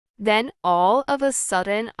Then all of a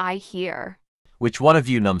sudden I hear, Which one of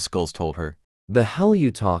you numbskulls told her? The hell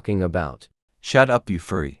you talking about? Shut up, you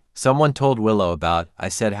furry. Someone told Willow about, I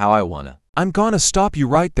said how I wanna. I'm gonna stop you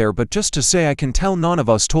right there, but just to say I can tell none of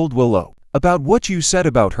us told Willow about what you said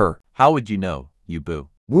about her. How would you know, you boo?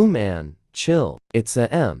 Woo man, chill. It's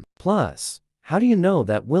a M. Plus, how do you know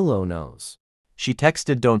that Willow knows? She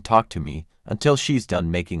texted don't talk to me until she's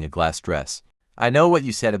done making a glass dress. I know what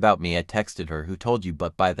you said about me. I texted her who told you,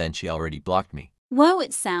 but by then she already blocked me. Whoa,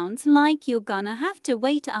 it sounds like you're gonna have to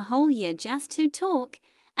wait a whole year just to talk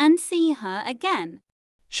and see her again.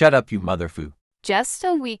 Shut up, you motherfoo. just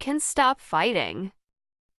so we can stop fighting.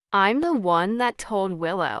 I'm the one that told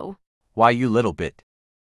Willow. Why, you little bit?